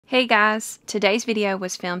Hey guys, today's video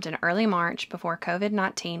was filmed in early March before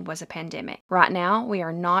COVID-19 was a pandemic. Right now, we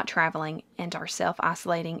are not traveling and are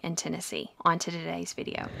self-isolating in Tennessee. On to today's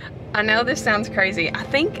video. I know this sounds crazy. I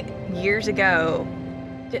think years ago,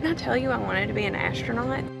 didn't I tell you I wanted to be an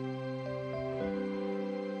astronaut?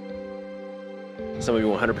 So we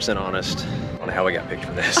 100% honest on how we got picked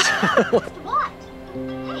for this. What?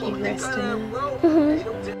 You resting?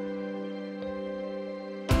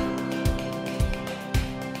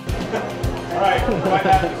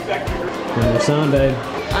 On your Sunday.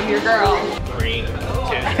 I'm your girl. 3, 2.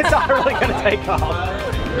 It's not really gonna take off.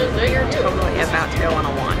 So you're totally about to go on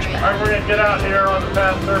a launch pad. Alright, we're gonna get out here on the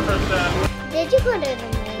past surface and... Did you go to the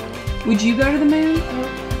moon? Would you go to the moon?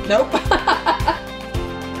 Nope.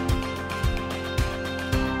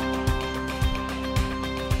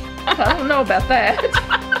 I don't know about that.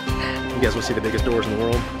 You guys want to see the biggest doors in the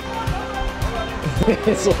world?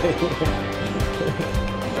 It's like...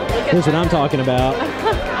 Here's what I'm talking about.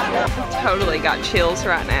 Totally got chills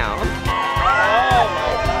right now.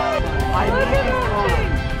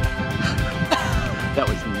 That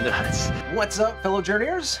was nuts. What's up, fellow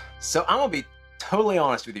journeyers? So I'm gonna be totally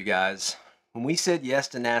honest with you guys. When we said yes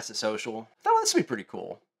to NASA Social, I thought this would be pretty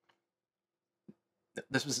cool.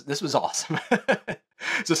 This was awesome.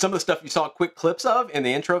 So some of the stuff you saw quick clips of in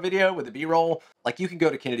the intro video with the B-roll, like you can go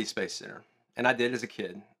to Kennedy Space Center, and I did as a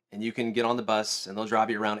kid. And you can get on the bus and they'll drive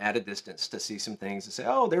you around at a distance to see some things and say,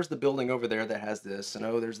 oh, there's the building over there that has this, and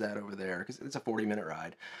oh, there's that over there, because it's a 40-minute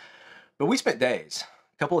ride. But we spent days,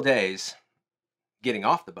 a couple of days, getting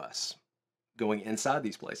off the bus, going inside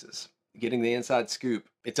these places, getting the inside scoop.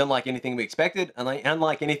 It's unlike anything we expected,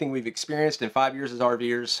 unlike anything we've experienced in 5 years as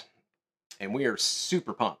RVers, and we are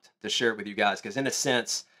super pumped to share it with you guys, because in a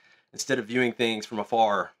sense, instead of viewing things from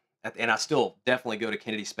afar, and I still definitely go to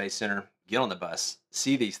Kennedy Space Center, get on the bus,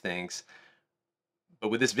 see these things. But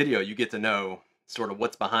with this video, you get to know sort of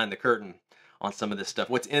what's behind the curtain on some of this stuff.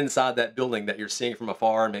 What's inside that building that you're seeing from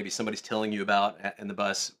afar and maybe somebody's telling you about in the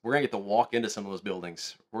bus. We're gonna get to walk into some of those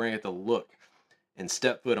buildings. We're gonna get to look and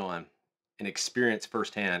step foot on and experience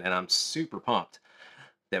firsthand. And I'm super pumped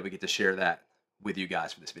that we get to share that with you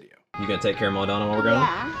guys for this video. You gonna take care of Madonna while we're going?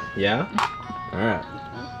 Yeah. Yeah? All right.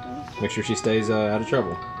 Make sure she stays out of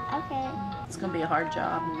trouble. Okay. It's gonna be a hard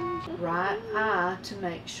job. Right eye to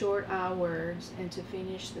make short I words and to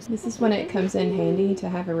finish the... This is when it comes in handy to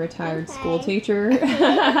have a retired school teacher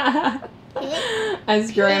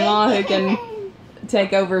as grandma who can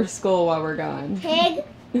take over school while we're gone. Pig.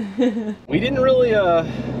 We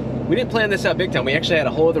didn't plan this out big time. We actually had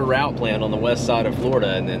a whole other route planned on the west side of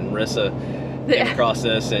Florida, and then Marissa came across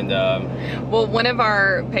this, and well, one of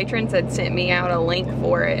our patrons had sent me out a link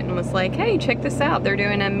for it and was like, hey, check this out, they're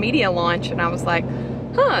doing a media launch. And I was like,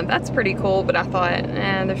 huh, that's pretty cool. But I thought,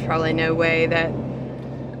 there's probably no way that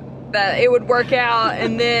it would work out.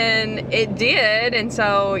 And then it did. And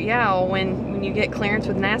so yeah, when you get clearance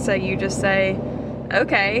with NASA, you just say,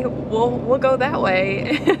 okay, we'll go that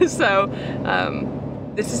way. So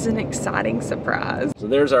this is an exciting surprise. So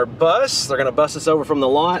there's our bus. They're gonna bus us over from the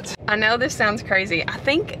lot. I know this sounds crazy. I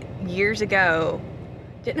think years ago,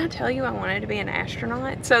 didn't I tell you I wanted to be an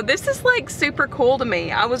astronaut? So this is like super cool to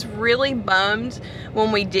me. I was really bummed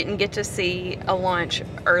when we didn't get to see a launch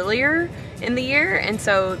earlier in the year. And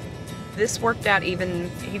so this worked out even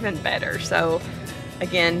better. So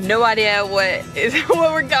again, no idea what we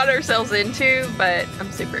got ourselves into, but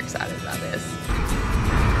I'm super excited about this.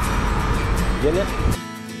 Getting it?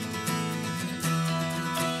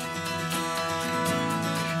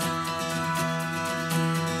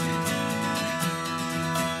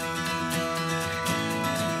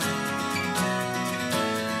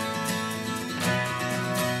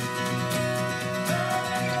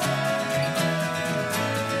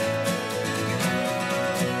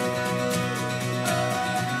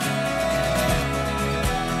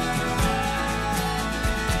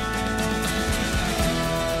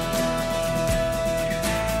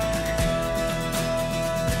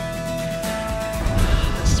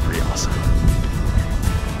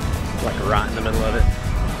 Like right in the middle of it.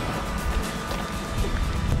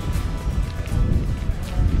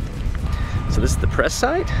 So this is the press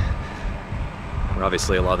site, where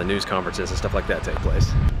obviously a lot of the news conferences and stuff like that take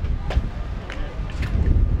place.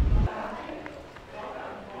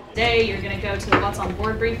 Today you're going to go to the What's on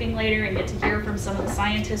Board briefing later and get to hear from some of the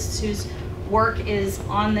scientists whose work is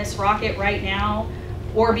on this rocket right now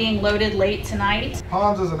or being loaded late tonight.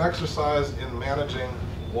 Ponds is an exercise in managing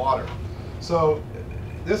water. So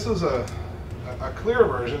this is a clear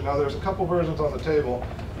version. Now there's a couple versions on the table.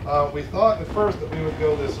 We thought at first that we would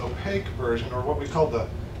go this opaque version, or what we call the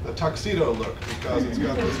the tuxedo look because it's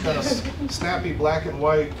got this kind of snappy black and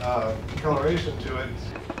white coloration to it.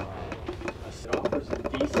 It offers a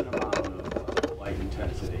decent amount of light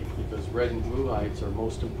intensity because red and blue lights are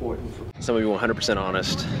most important for. Some of you 100%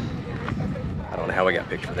 honest. I don't know how we got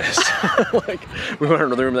picked for this. Like, we went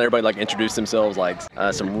into the room and everybody like introduced themselves, like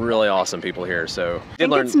some really awesome people here. So I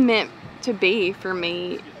think it's meant to be for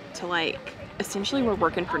me to like, essentially we're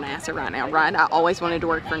working for NASA right now, right? I always wanted to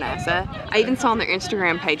work for NASA. I even saw on their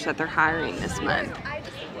Instagram page that they're hiring this month.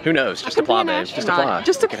 Who knows? Just apply, babe. Just apply.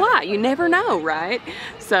 Just apply. You never know, right?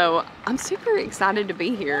 So I'm super excited to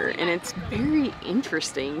be here, and it's very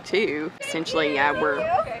interesting too. Essentially, yeah,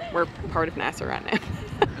 we're part of NASA right now.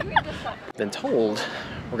 Been told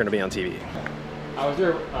we're gonna be on TV. I was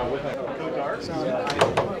there with my co-guards.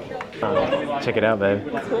 Check it out, babe.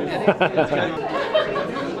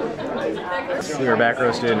 We were back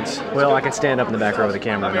row students. Well, I can stand up in the back row with the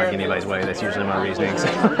camera and not get anybody's way. That's usually my reasonings.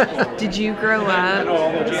 Did you grow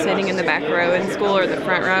up sitting in the back row in school or the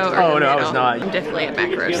front row? Or oh, no, I was not. I'm definitely a back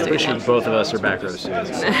row student. I'm pretty sure both of us are back row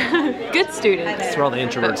students. Good students. That's where all the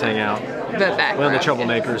introverts hang out. But back row. Well, the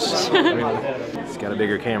troublemakers. He's got a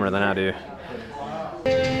bigger camera than I do.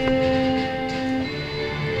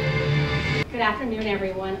 Good afternoon,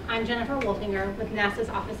 everyone. I'm Jennifer Wolfinger with NASA's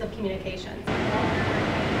Office of Communications.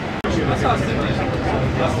 I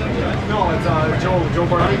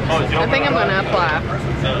think I'm gonna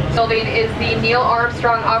apply. Building is the Neil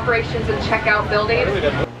Armstrong Operations and Checkout Building.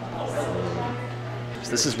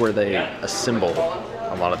 So this is where they assemble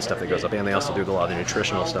a lot of the stuff that goes up, and they also do a lot of the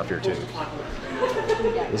nutritional stuff here too.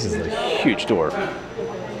 This is a huge door.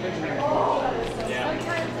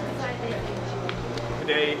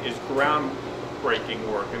 Today is groundbreaking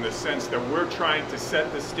work in the sense that we're trying to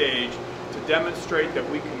set the stage to demonstrate that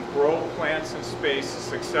we can grow plants in space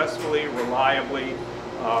successfully, reliably,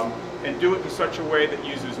 and do it in such a way that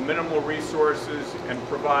uses minimal resources and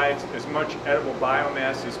provides as much edible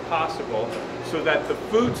biomass as possible so that the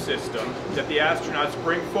food system that the astronauts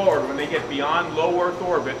bring forward when they get beyond low Earth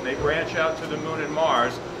orbit and they branch out to the Moon and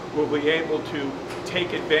Mars will be able to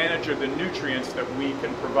take advantage of the nutrients that we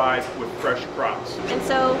can provide with fresh crops. And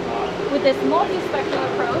so, with this multi-spectral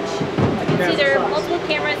approach, you can see there are multiple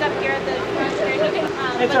cameras up here at the front.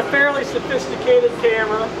 It's a fairly sophisticated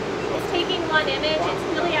camera. It's taking one image. It's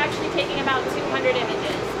really actually taking about 200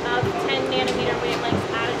 images of 10 nanometer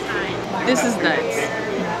wavelengths at a time. This is nuts.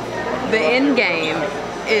 The end game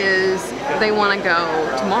is they want to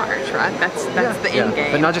go to Mars, right? That's the end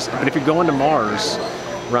game. But not just. But if you're going to Mars,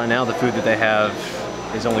 right now the food that they have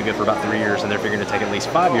is only good for about 3 years, and they're figuring to take at least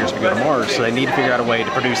 5 years to go to Mars. So they need to figure out a way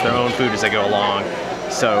to produce their own food as they go along.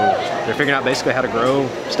 So they're figuring out basically how to grow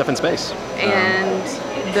stuff in space. And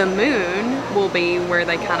the moon will be where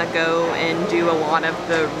they kind of go and do a lot of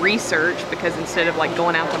the research, because instead of like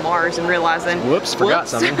going out to Mars and realizing, whoops, forgot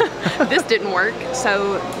something. This didn't work.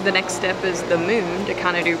 So the next step is the moon to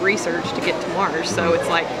kind of do research to get to Mars. So it's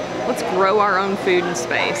like, let's grow our own food in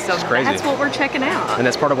space. So that's what we're checking out. And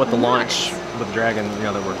that's part of what the launch with the Dragon, you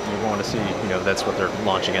know, that we're going to see. You know, that's what they're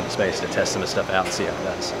launching into space, to test some of the stuff out and see how it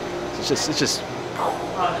does. So it's just.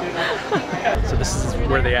 So this is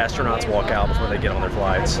where the astronauts walk out before they get on their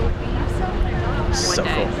flights. So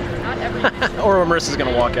cool. Or Marissa's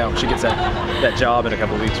gonna walk out when she gets that job in a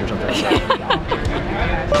couple of weeks or something.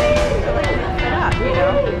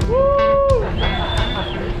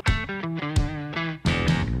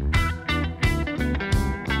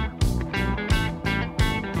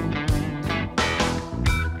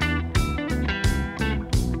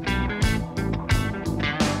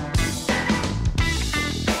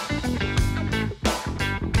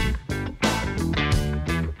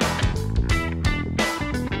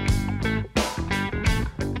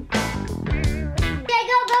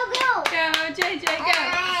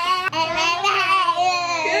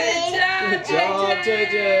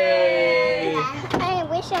 I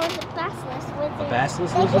wish I was a basilisk wizard. A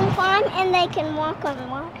basilisk They wizard? can climb and they can walk on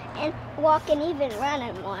water, and even run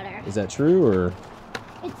in water. Is that true, or?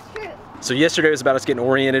 It's true. So yesterday was about us getting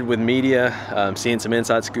oriented with media, seeing some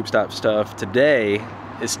inside scoop stuff. Today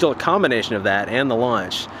is still a combination of that and the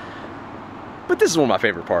launch. But this is one of my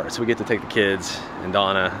favorite parts. We get to take the kids and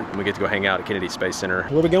Donna, and we get to go hang out at Kennedy Space Center.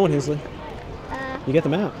 Where are we going, Hensley? You get the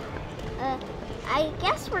map. I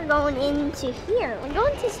guess we're going into here. We're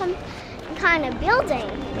going to some kind of building.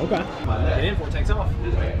 Okay. Get in before it takes off.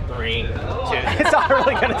 3, 2. It's not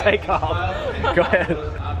really going to take off. Go ahead.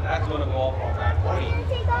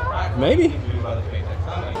 Maybe.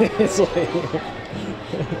 It's like...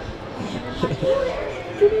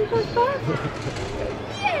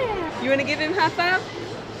 You want to give him a high five?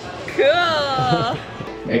 Cool.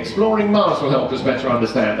 Exploring Mars will help us better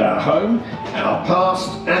understand our home, our past,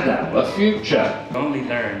 and our future. Only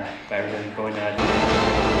learn by really going out.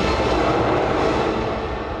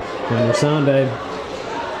 On your sound, babe.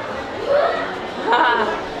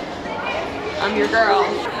 I'm your girl.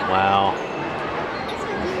 Wow.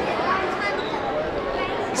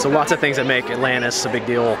 So lots of things that make Atlantis a big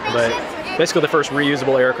deal, but basically the first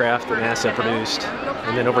reusable aircraft that NASA produced.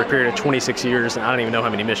 And then over a period of 26 years, and I don't even know how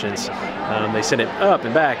many missions, they sent it up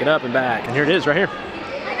and back and up and back. And here it is, right here.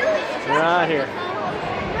 Right here.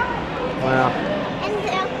 Wow. And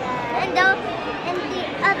the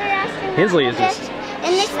other astronaut. Hensley is just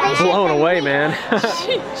blown away, man.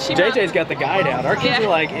 JJ's got the guide out. Our kids are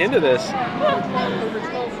like into this.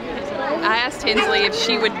 I asked Hensley if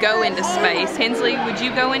she would go into space. Hensley, would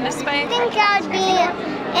you go into space? I think I would be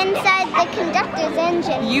inside the conductor's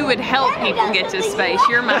engine. You would help people get to space.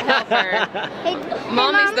 You're my helper. Hey,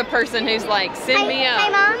 Mommy's Mom. the person who's like, send me up. Hey,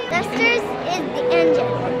 Mom, Dusters is the engine,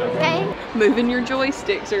 okay? Moving your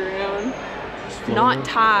joysticks around. Not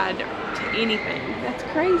tied to anything. That's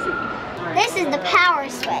crazy. This is the power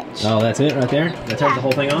switch. Oh, that's it right there? That turns the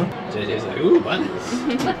whole thing on? JJ's like, ooh, buttons.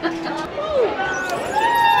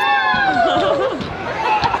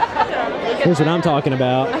 Here's what I'm talking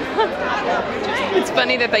about. It's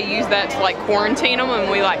funny that they use that to like quarantine them, and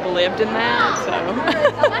we like lived in that, so.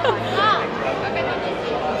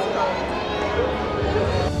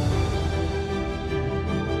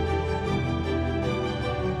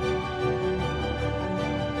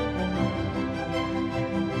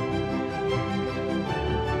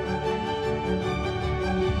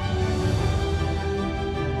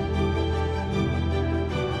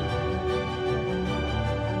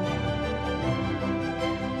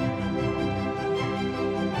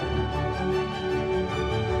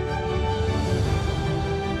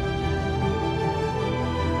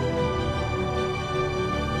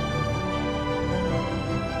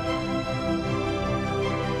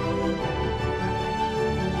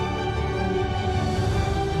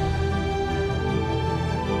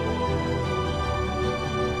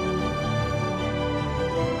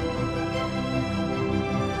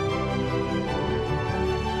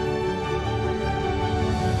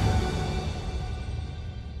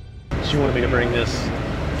 She wanted me to bring this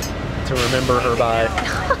to remember her by.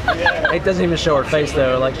 It doesn't even show her face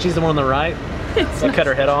though. Like she's the one on the right. They cut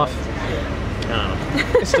her head off. I don't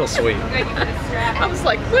know. It's still sweet. I was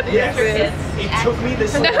like, what is this? It took me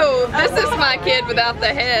this. No, this is my kid without the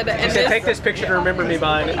head. And said, take this picture to remember me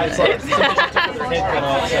by. It's like somebody took her head cut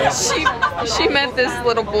off. So. She met this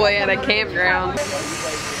little boy at a campground.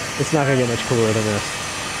 It's not gonna get much cooler than this.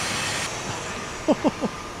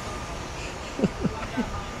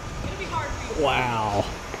 Wow.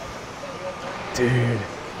 Dude.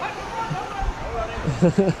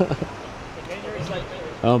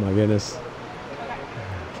 Oh my goodness.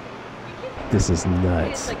 This is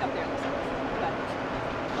nuts. I'm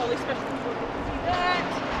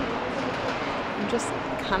just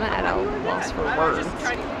kind of at a loss for words.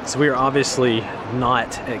 So we are obviously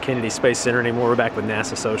not at Kennedy Space Center anymore. We're back with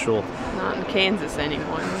NASA Social. Not in Kansas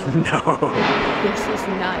anymore. No. This is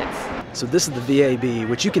nuts. So this is the VAB,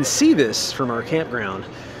 which you can see this from our campground.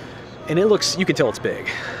 And it looks, you can tell it's big.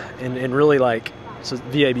 And really like, so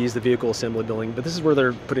VAB is the Vehicle Assembly Building, but this is where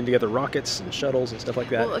they're putting together rockets and shuttles and stuff like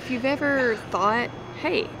that. Well, if you've ever thought,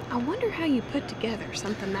 hey, I wonder how you put together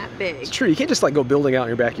something that big. It's true, you can't just like go building out in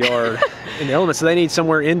your backyard in the elements, so they need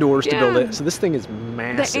somewhere indoors to build it. So this thing is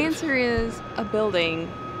massive. The answer is a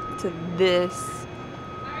building to this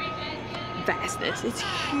vastness. It's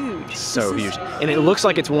huge. So huge. And it looks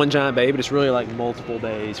like it's one giant bay, but it's really like multiple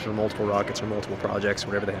bays for multiple rockets or multiple projects,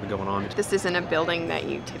 whatever they have going on. This isn't a building that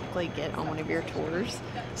you typically get on one of your tours.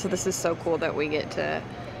 So this is so cool that we get to,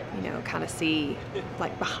 you know, kind of see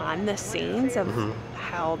like behind the scenes of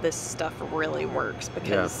how this stuff really works,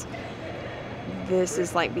 because this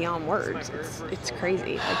is like beyond words. It's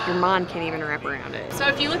crazy. Like your mind can't even wrap around it. So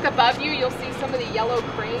if you look above you, you'll see some of the yellow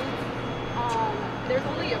cranes. There's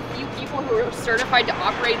only a few people who are certified to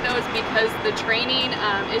operate those because the training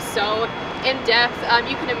is so in-depth.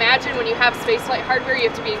 You can imagine when you have spaceflight hardware, you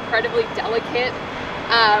have to be incredibly delicate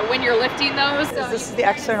when you're lifting those. Is this the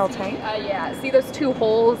external tank? Yeah, see those two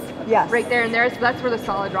holes yes. right there and there? So that's where the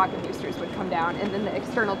solid rocket boosters would come down. And then the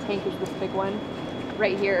external tank is this big one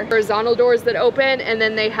right here. Horizontal doors that open, and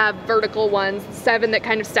then they have vertical ones, 7 that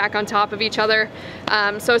kind of stack on top of each other.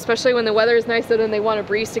 So especially when the weather is nice and then they want a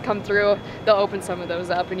breeze to come through, they'll open some of those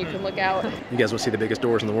up and you can look out. You guys want to see the biggest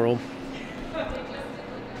doors in the world?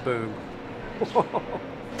 Boom.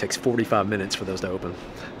 It takes 45 minutes for those to open.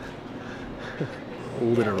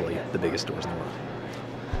 Literally the biggest doors in the world.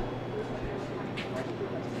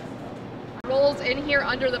 in here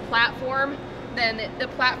under the platform, then the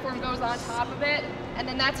platform goes on top of it, and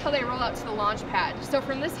then that's how they roll out to the launch pad. So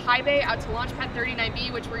from this high bay out to launch pad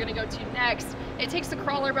 39B, which we're gonna go to next, it takes the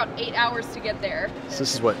crawler about 8 hours to get there. So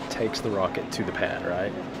this is what takes the rocket to the pad,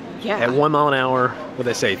 right? Yeah. At 1 mile an hour, what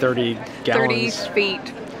they say, 30 gallons? 30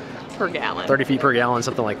 feet per gallon. 30 feet per gallon,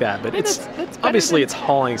 something like that. But it's obviously it's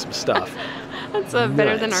hauling some stuff. That's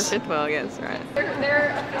better than our fifth wheel, I guess, right?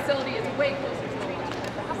 Their facility is way closer to the launch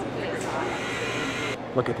pad.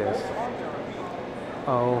 Look at this.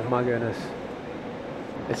 Oh my goodness.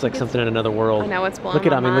 It's like something in another world. I know, it's blowing Look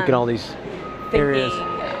at, my I mean, look at all these areas.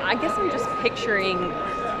 I guess I'm just picturing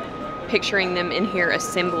them in here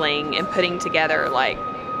assembling and putting together like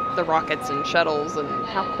the rockets and shuttles, and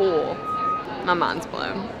how cool. My mind's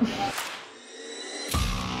blown.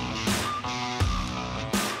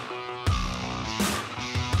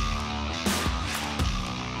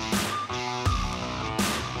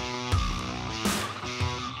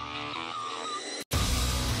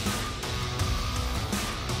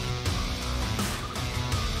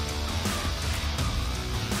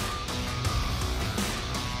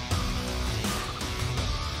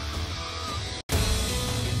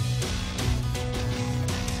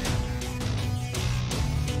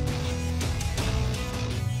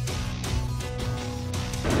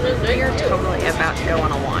 You're totally about to go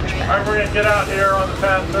on a launch pad. All right, we're going to get out here on the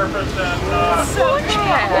pad surface and launch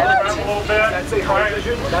pad. A little bit. That's a hard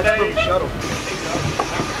vision. That's from the shuttle.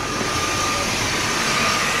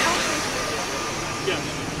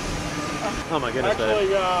 Oh my goodness, Actually,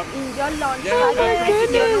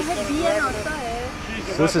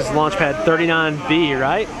 So this is launch pad 39B,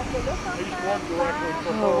 right?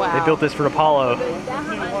 Oh, wow. They built this for Apollo.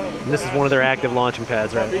 And this is one of their active launching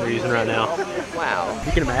pads they're using right now. Wow.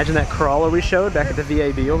 You can imagine that crawler we showed back at the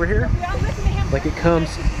VAB over here? Like it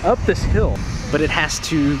comes up this hill, but it has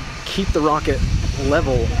to keep the rocket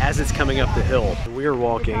level as it's coming up the hill. We're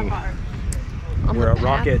walking where a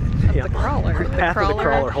rocket, the crawler. Path of the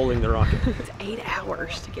crawler holding the rocket. It's 8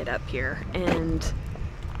 hours to get up here, and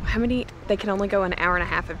how many? They can only go an hour and a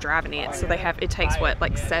half of driving it, so it takes what,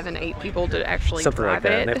 like 7, 8 people to actually something drive like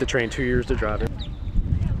that. it. And they have to train 2 years to drive it.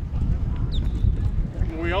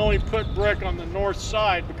 We only put brick on the north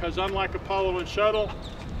side because unlike Apollo and Shuttle,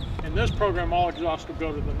 in this program all exhaust will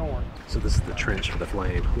go to the north. So this is the trench for the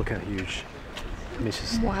flame. Look how huge. I mean, it's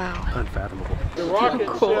just unfathomable. The rocket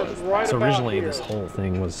sits right So about originally here. this whole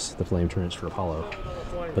thing was the flame trench for Apollo,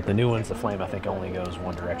 but the new one's the flame I think only goes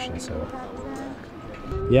one direction. So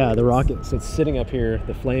yeah, the rocket sits sitting up here.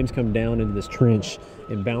 The flames come down into this trench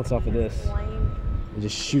and bounce off of this and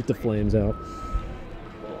just shoot the flames out.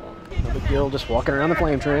 No big deal, just walking around the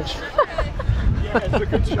flame trench. Yeah, it's a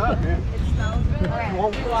good shot, man.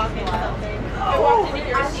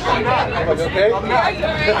 Okay?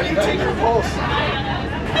 I can take your pulse.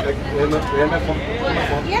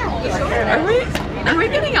 Are we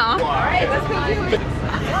getting off? Alright, let's go do it.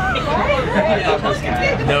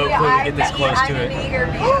 No clue to get this close to it.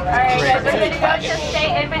 Alright, guys, we're gonna go. Just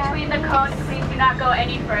stay in between the cones. Please do not go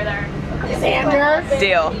any further.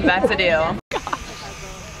 Deal. That's a deal.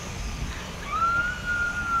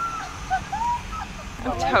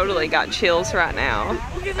 I've totally got chills right now.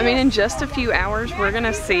 I mean, in just a few hours, we're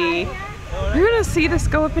gonna see this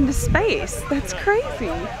go up into space. That's crazy.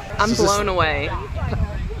 I'm blown away.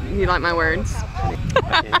 You like my words?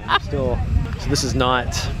 So this is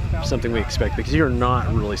not something we expect because you're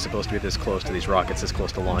not really supposed to be this close to these rockets, this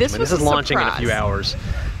close to launch. This this is launching in a few hours.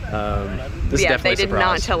 This is definitely they did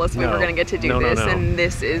not tell us we were going to get to do this, and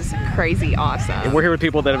this is crazy awesome. And we're here with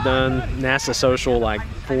people that have done NASA Social like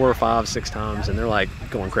 4, 5, 6 times, and they're like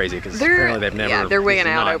going crazy because apparently they've never. Yeah, they're wigging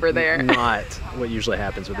out over there. Not what usually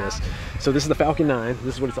happens with this. So this is the Falcon 9.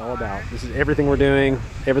 This is what it's all about. This is everything we're doing,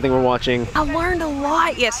 everything we're watching. I learned a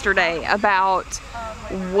lot yesterday about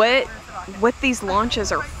what these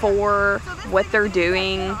launches are for, what they're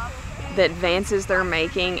doing, the advances they're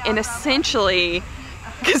making, and essentially,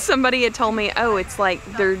 because somebody had told me, oh, it's like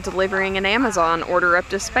they're delivering an Amazon order up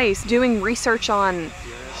to space, doing research on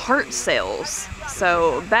heart cells.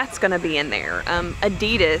 So that's going to be in there.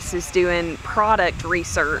 Adidas is doing product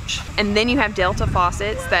research. And then you have Delta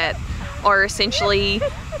faucets that are essentially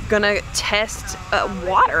going to test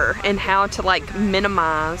water and how to like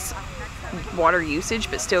minimize water usage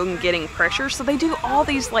but still getting pressure. So they do all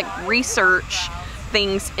these like research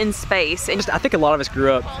things in space. And I think a lot of us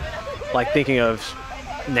grew up like thinking of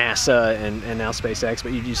NASA and now SpaceX,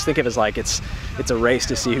 but you just think of it as like it's a race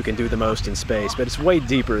to see who can do the most in space, but it's way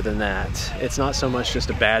deeper than that. It's not so much just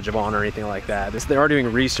a badge of honor or anything like that. They are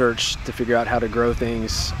doing research to figure out how to grow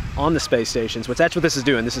things on the space stations, which that's what this is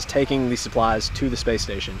doing. This is taking these supplies to the space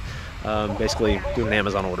station, basically doing an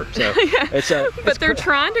Amazon order. So yeah. But they're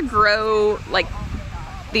trying to grow like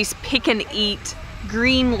these pick and eat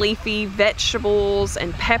green leafy vegetables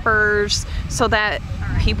and peppers so that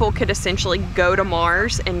people could essentially go to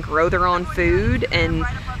Mars and grow their own food and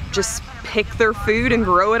just pick their food and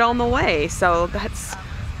grow it on the way. So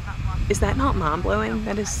is that not mind-blowing?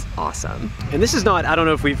 That is awesome. And this is not, I don't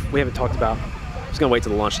know if we haven't talked about, I was gonna wait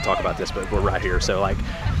till the launch to talk about this, but we're right here. So like,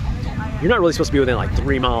 you're not really supposed to be within like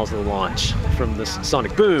 3 miles of the launch from the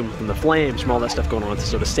sonic boom, from the flames, from all that stuff going on.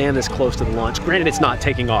 So to stand this close to the launch, granted it's not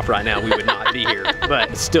taking off right now, we would not be here,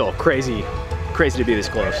 but it's still crazy to be this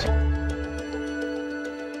close.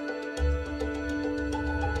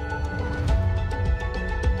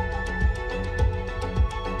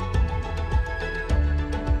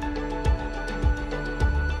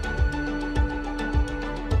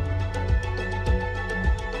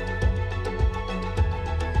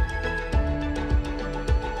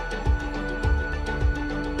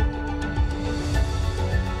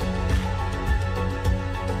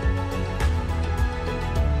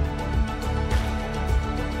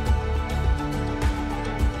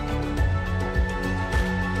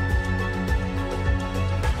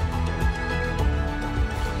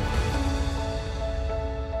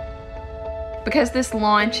 Because this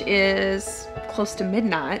launch is close to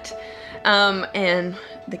midnight, and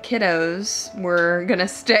the kiddos were gonna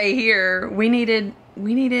stay here, we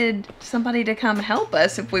needed somebody to come help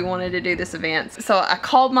us if we wanted to do this event. So I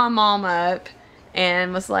called my mom up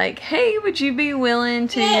and was like, hey, would you be willing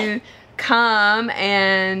to come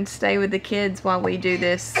and stay with the kids while we do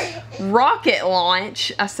this rocket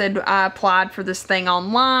launch? I said, I applied for this thing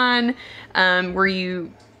online. Were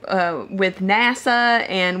you with NASA,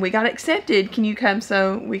 and we got accepted. Can you come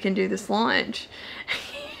so we can do this launch?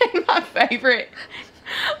 my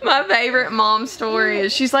favorite mom story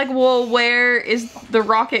is she's like, well, where is the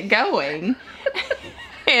rocket going?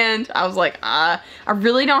 And I was like, I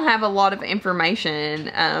really don't have a lot of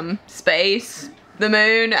information. Space, the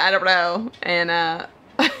moon, I don't know. And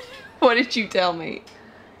what did you tell me?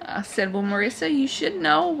 I said, well, Marissa, you should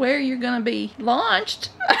know where you're gonna be launched.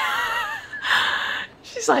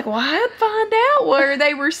 She's like, well, I'd find out where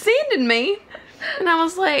they were sending me. And I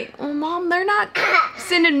was like, well, Mom, they're not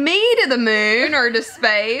sending me to the moon or to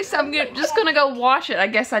space. I'm just gonna go watch it. I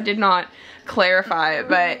guess I did not clarify it,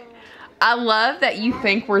 but I love that you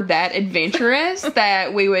think we're that adventurous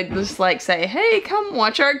that we would just like say, hey, come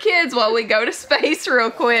watch our kids while we go to space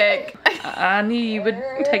real quick. I knew you would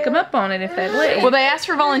take them up on it if they'd let you. Well, they asked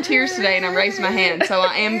for volunteers today and I raised my hand, so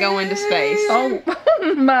I am going to space. Oh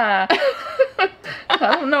my.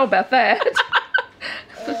 I don't know about that.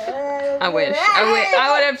 I wish.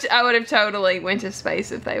 I would have totally went to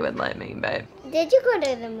space if they would let me, but. Did you go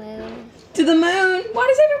to the moon? To the moon? Why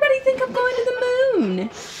does everybody think I'm going to the moon?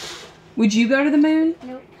 Would you go to the moon?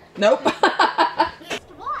 Nope. Nope. What?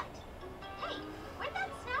 Hey, where'd that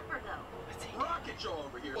snapper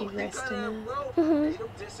go? You resting?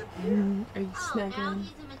 Are you snuggling?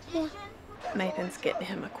 Yeah. Nathan's getting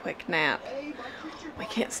him a quick nap. We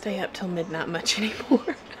can't stay up till midnight much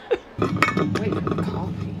anymore. Wait for the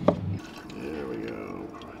coffee. There we go.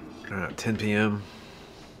 All right, 10 p.m.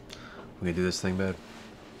 We gonna do this thing, babe?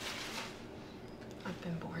 I've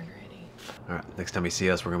been born ready. All right, next time you see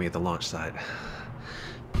us, we're gonna be at the launch site.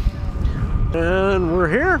 And we're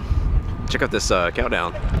here. Check out this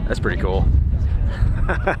countdown. That's pretty cool.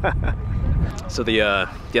 So the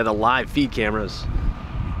live feed cameras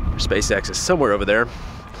for SpaceX is somewhere over there.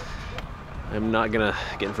 I'm not gonna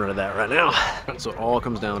get in front of that right now. So it all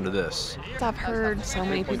comes down to this. I've heard so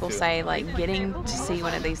many people say like getting to see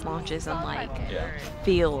one of these launches and like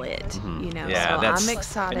feel it, you know. Yeah, so I'm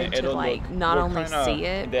excited to like not only see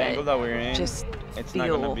it, but just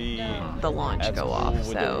feel the launch go off.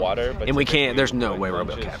 So and we can't. There's no way we're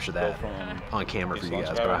able to capture that on camera for you guys.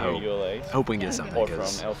 But I hope we can get something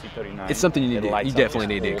because it's something you definitely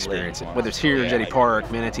need to experience it. Whether it's here, Jetty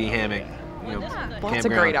Park, Manatee Hammock. You know, lots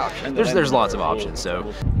of great options. There's lots of options.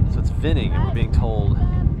 So it's venting, and we're being told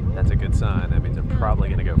that's a good sign. That means they're probably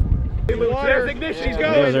gonna go for it. There's ignition. He's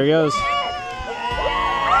going. There he goes. Oh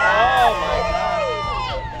my God.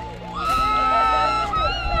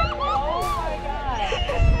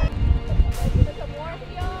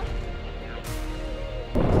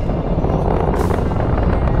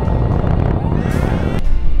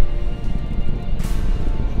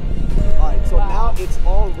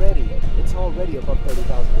 It's already above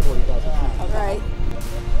 30,000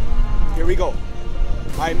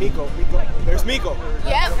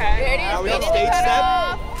 stage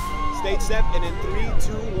step. Stage step, and in 3,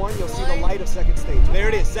 2, 1, you'll see the light of second stage. There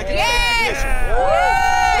it is, second stage ignition. Go,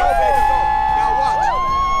 baby, go. Now watch.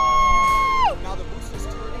 Now the booster's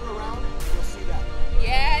turning around, you'll see that.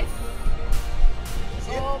 Yes.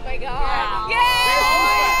 See it? Oh my God. Yeah.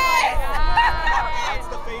 Yes. That's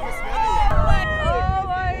the famous memory. Oh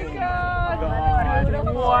my God.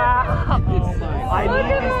 Wow. I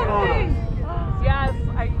need these photos. Yes,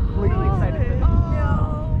 I'm really excited. Oh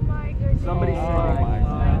my goodness. Somebody say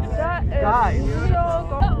that is guys. So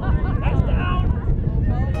cool. That's down.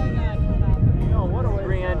 Oh, what a way.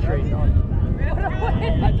 Re-entry. I'm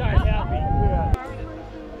tired, happy.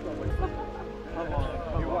 Come on.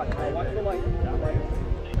 Watch the light.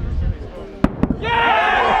 Yeah!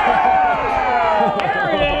 There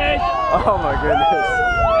it is! Oh my goodness.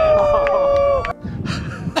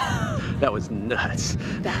 That was nuts.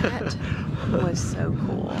 That was so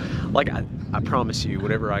cool. Like, I promise you,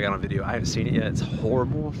 whatever I got on video, I haven't seen it yet. It's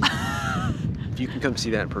horrible. If you can come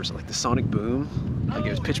see that in person, like the sonic boom, like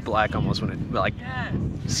it was pitch black almost when it like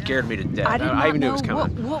scared me to death. I even knew it was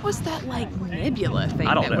coming. What was that like nebula thing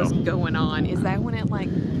I don't that know. was going on? Is that when it like,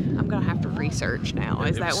 I'm gonna have to research now.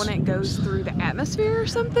 Is that when it goes through the atmosphere or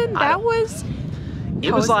something? That was.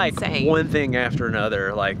 It was like insane. one thing after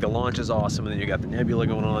another. Like the launch is awesome, and then you got the nebula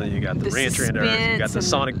going on, and you got the re-entry into Earth, you got the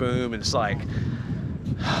sonic boom, and it's like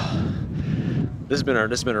this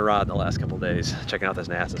has been a ride in the last couple of days, checking out this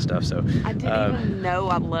NASA stuff. So I didn't even know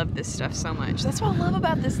I loved this stuff so much. That's what I love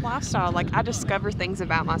about this lifestyle. Like I discover things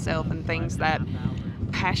about myself and things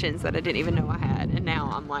passions that I didn't even know I had, and now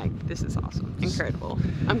I'm like, this is awesome, incredible.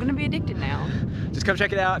 I'm gonna be addicted now. Just come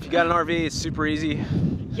check it out. If you got an RV, it's super easy.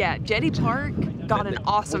 Yeah, Jetty Park got an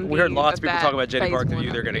awesome view. We heard lots of people that talk about Jetty Park, the phase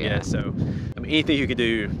view they're one gonna of it, get. So I mean, anything you can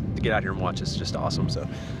do to get out here and watch is just awesome. So all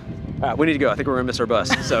right, we need to go. I think we're gonna miss our bus.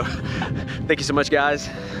 So thank you so much, guys.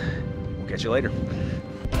 We'll catch you later.